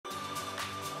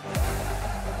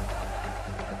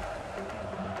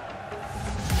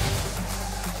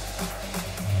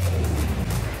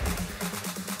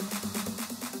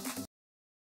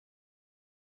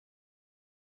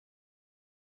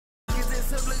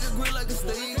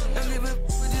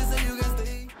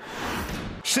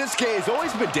Shinsuke has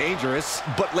always been dangerous,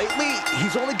 but lately,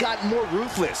 he's only gotten more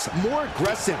ruthless, more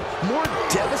aggressive, more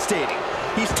devastating.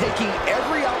 He's taking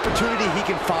every opportunity he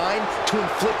can find to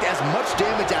inflict as much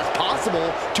damage as possible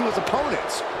to his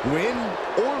opponents, win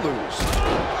or lose.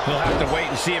 We'll have to wait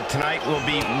and see if tonight will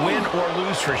be win or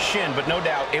lose for Shin, but no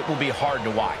doubt it will be hard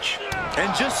to watch.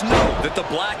 And just know that the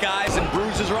black eyes and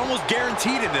bruises are almost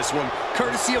guaranteed in this one,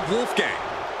 courtesy of Wolfgang.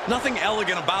 Nothing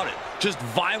elegant about it, just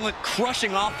violent,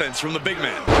 crushing offense from the big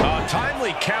man. A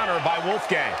timely counter by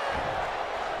Wolfgang.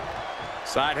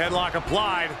 Side headlock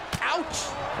applied. Ouch!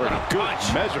 For a good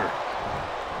measure.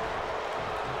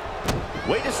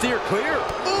 Way to steer clear.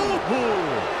 Ooh!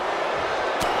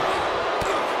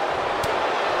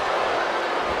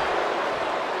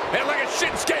 And look at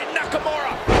Shinsuke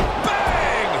Nakamura.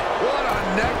 Bang! What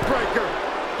a neck breaker.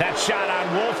 That shot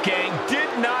on Wolfgang did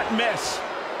not miss.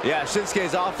 Yeah,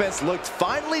 Shinsuke's offense looked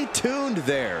finely tuned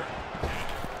there.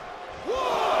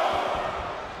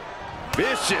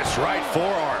 Vicious right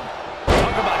forearm.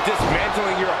 Talk about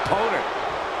dismantling your opponent.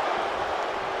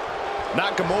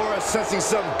 Nakamura sensing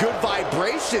some good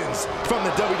vibrations from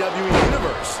the WWE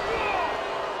Universe.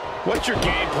 What's your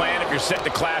game plan if you're set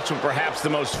to clash with perhaps the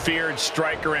most feared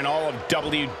striker in all of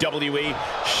WWE,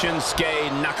 Shinsuke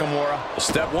Nakamura?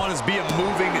 Step one is be a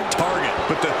moving target,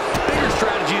 but the bigger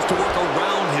strategy is to work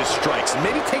around his strikes.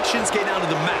 Maybe take Shinsuke down to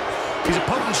the mat. He's a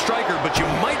potent striker, but you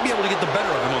might be able to get the better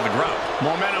of him on the ground.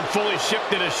 Momentum fully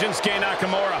shifted to Shinsuke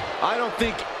Nakamura. I don't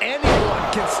think anyone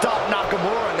can stop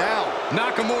Nakamura now.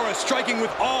 Nakamura striking with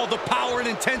all the power and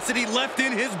intensity left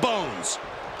in his bones.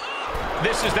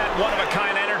 This is that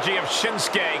one-of-a-kind energy of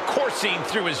Shinsuke coursing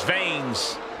through his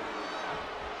veins.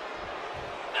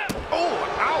 Oh,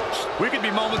 ouch! We could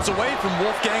be moments away from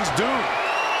Wolfgang's doom.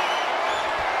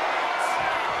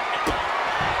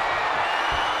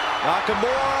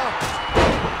 Nakamura.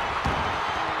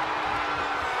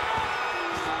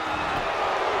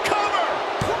 Cover!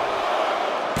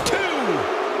 2.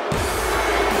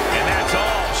 And that's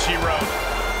all she wrote.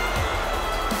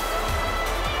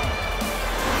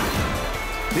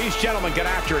 These gentlemen get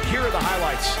after it. Here are the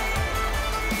highlights.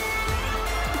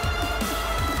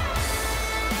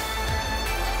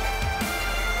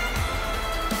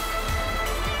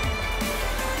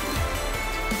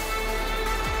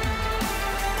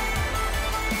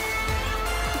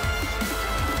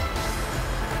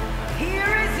 Here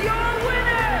is your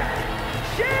winner,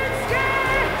 Shinsuke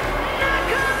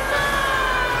Nakamura!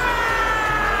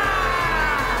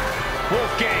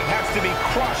 Wolfgang has to be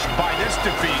crushed by this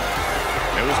defeat.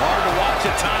 It was hard to watch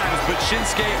at times, but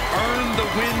Shinsuke earned the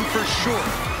win for sure.